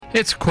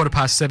It's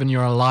 7:15.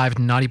 You're alive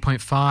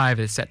 90.5.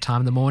 It's that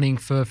time of the morning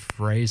for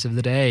Phrase of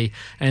the Day.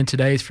 And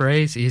today's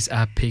phrase is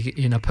a pig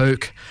in a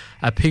poke.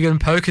 A pig in a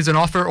poke is an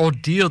offer or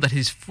deal that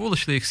is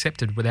foolishly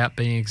accepted without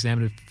being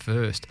examined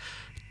first.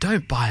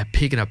 Don't buy a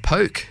pig in a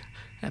poke.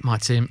 That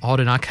might seem odd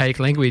in archaic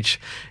language.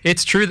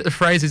 It's true that the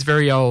phrase is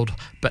very old,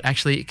 but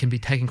actually it can be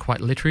taken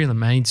quite literally and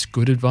remains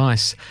good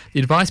advice. The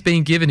advice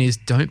being given is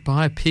don't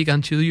buy a pig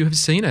until you have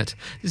seen it.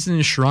 This is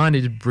enshrined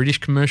in British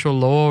commercial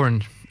law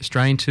and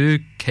Australian too,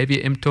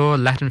 caveat emptor,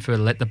 Latin for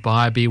let the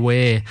buyer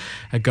beware,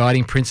 a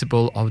guiding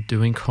principle of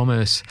doing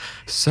commerce.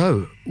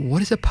 So,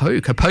 what is a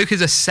poke? A poke is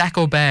a sack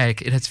or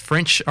bag. It has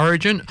French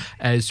origin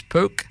as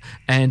poke,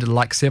 and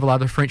like several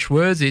other French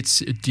words, its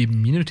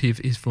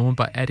diminutive is formed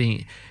by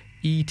adding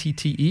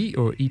E-T-T-E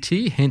or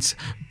E-T, hence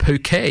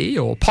poke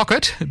or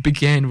pocket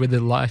began with the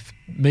life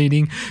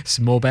meaning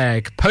small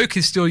bag. Poke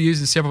is still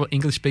used in several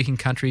English-speaking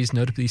countries,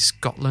 notably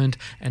Scotland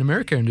and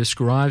America, and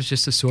describes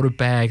just a sort of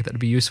bag that would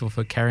be useful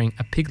for carrying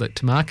a piglet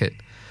to market.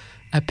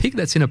 A pig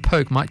that's in a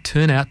poke might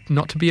turn out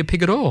not to be a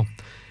pig at all.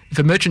 If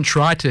a merchant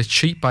tried to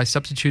cheat by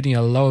substituting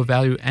a lower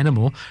value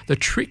animal, the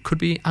trick could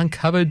be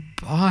uncovered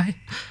by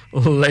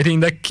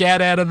letting the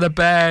cat out of the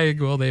bag.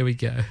 Well, there we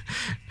go.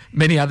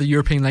 Many other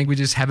European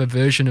languages have a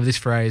version of this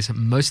phrase,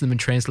 most of them are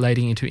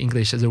translating into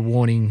English as a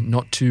warning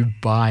not to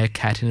buy a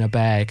cat in a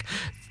bag.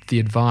 The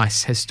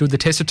advice has stood the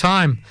test of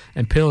time,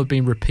 and people have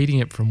been repeating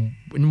it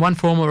in one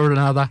form or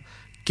another,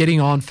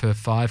 getting on for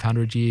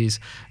 500 years,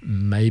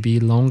 maybe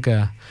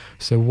longer.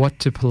 So what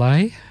to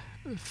play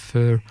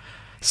for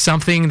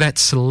something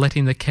that's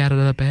letting the cat out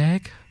of the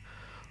bag?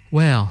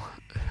 Well,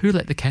 who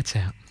let the cats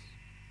out?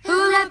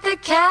 Who let the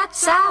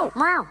cats out?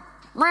 Meow.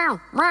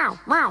 Meow, meow,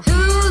 meow.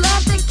 Who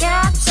let the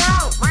cats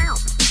out? Meow,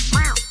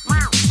 meow,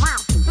 meow, meow.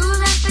 Who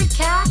let the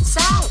cats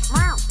out?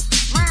 Meow,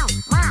 meow,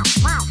 meow,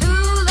 meow.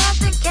 Who let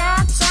the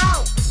cats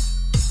out?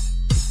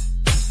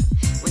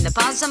 When the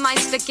paws of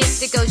mice, the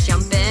kitty goes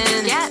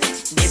jumping. Cat,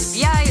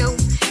 nip-ya-yo.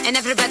 And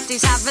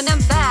everybody's having a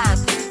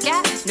bath.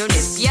 Cat, no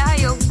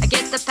nip-ya-yo. I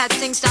get the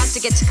petting, start to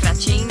get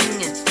scratching.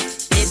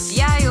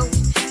 Nip-ya-yo.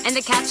 And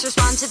the cats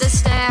respond to the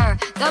stare.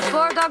 The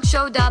poor dog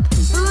showed up.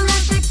 Who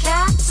let the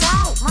cats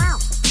out? Meow.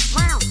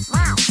 Meow,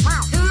 meow,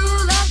 meow. Who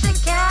let the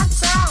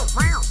cats out?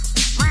 Meow,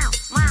 meow,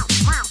 meow,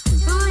 meow.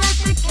 Who let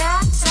the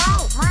cats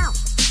out? Meow,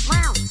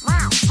 meow,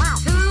 meow, meow.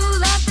 Who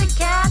let the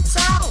cats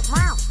out?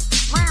 Meow,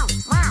 meow,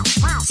 meow,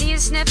 meow. See you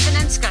sniffing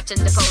and scratching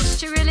the post.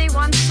 She really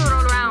wants to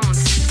roll around.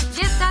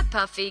 Get that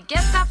puffy,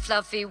 get that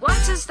fluffy.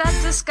 What is that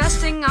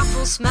disgusting,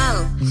 awful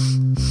smell?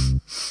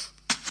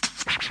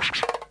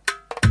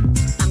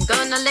 I'm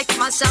gonna lick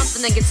myself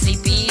and then get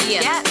sleepy.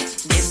 Yeah,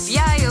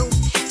 nip-ya-yo.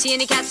 See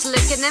any cats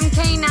licking them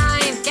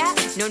canine? Cat,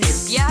 no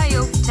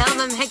nip-ya-yo. Tell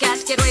them, hey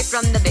cat, get away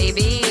from the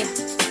baby.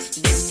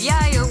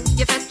 Nip-ya-yo.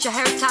 You fetch your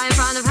hair tie in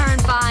front of her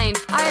and find.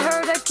 I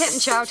heard a kitten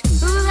shout,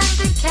 who let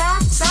the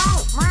cats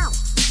out? Meow,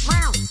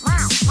 meow,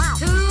 meow, meow.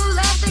 Who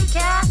let the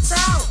cats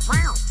out?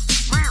 Meow,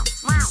 meow,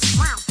 meow,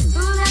 meow.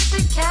 Who let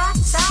the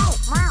cats out?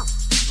 Meow,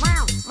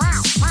 meow,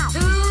 meow, meow.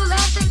 Who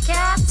let the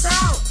cats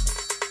out?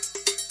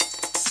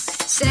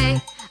 Say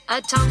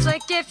a tongue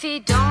flick if he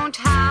don't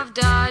have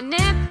the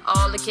nip.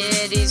 All the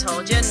kitties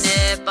hold your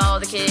nip. All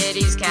the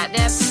kitties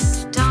catnip.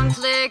 Tongue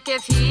flick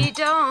if he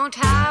don't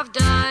have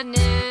the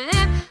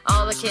nip.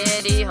 All the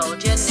kitty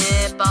hold your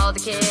nip. All the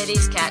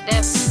kitties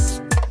catnip.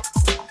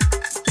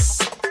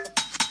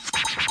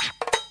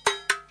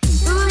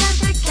 Who let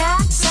the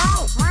cats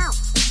out? Meow,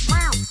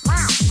 meow,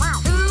 meow, meow.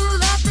 Who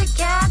let the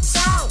cats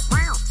out?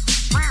 Meow,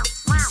 meow,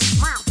 meow,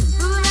 meow.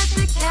 Who let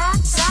the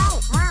cats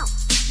out? Meow,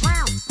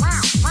 meow,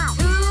 meow, meow.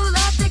 Who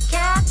let the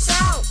cats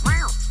out?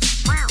 Meow,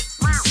 meow,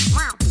 meow,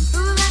 meow.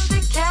 Who let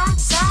the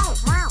cats out?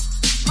 Meow,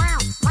 meow,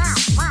 meow,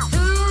 meow.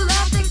 Who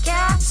let the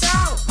cats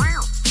out?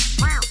 Meow,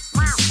 meow,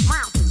 meow,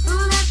 meow. Who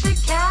let the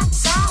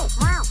cats out?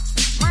 Meow,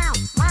 meow,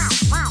 meow,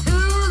 meow. Who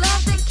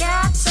let the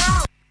cats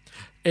out?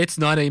 It's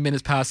 19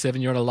 minutes past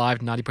 7. You're on Alive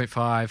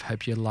 90.5.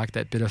 Hope you liked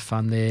that bit of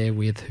fun there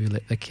with Who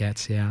Let the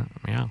Cats Out.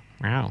 Meow,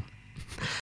 meow.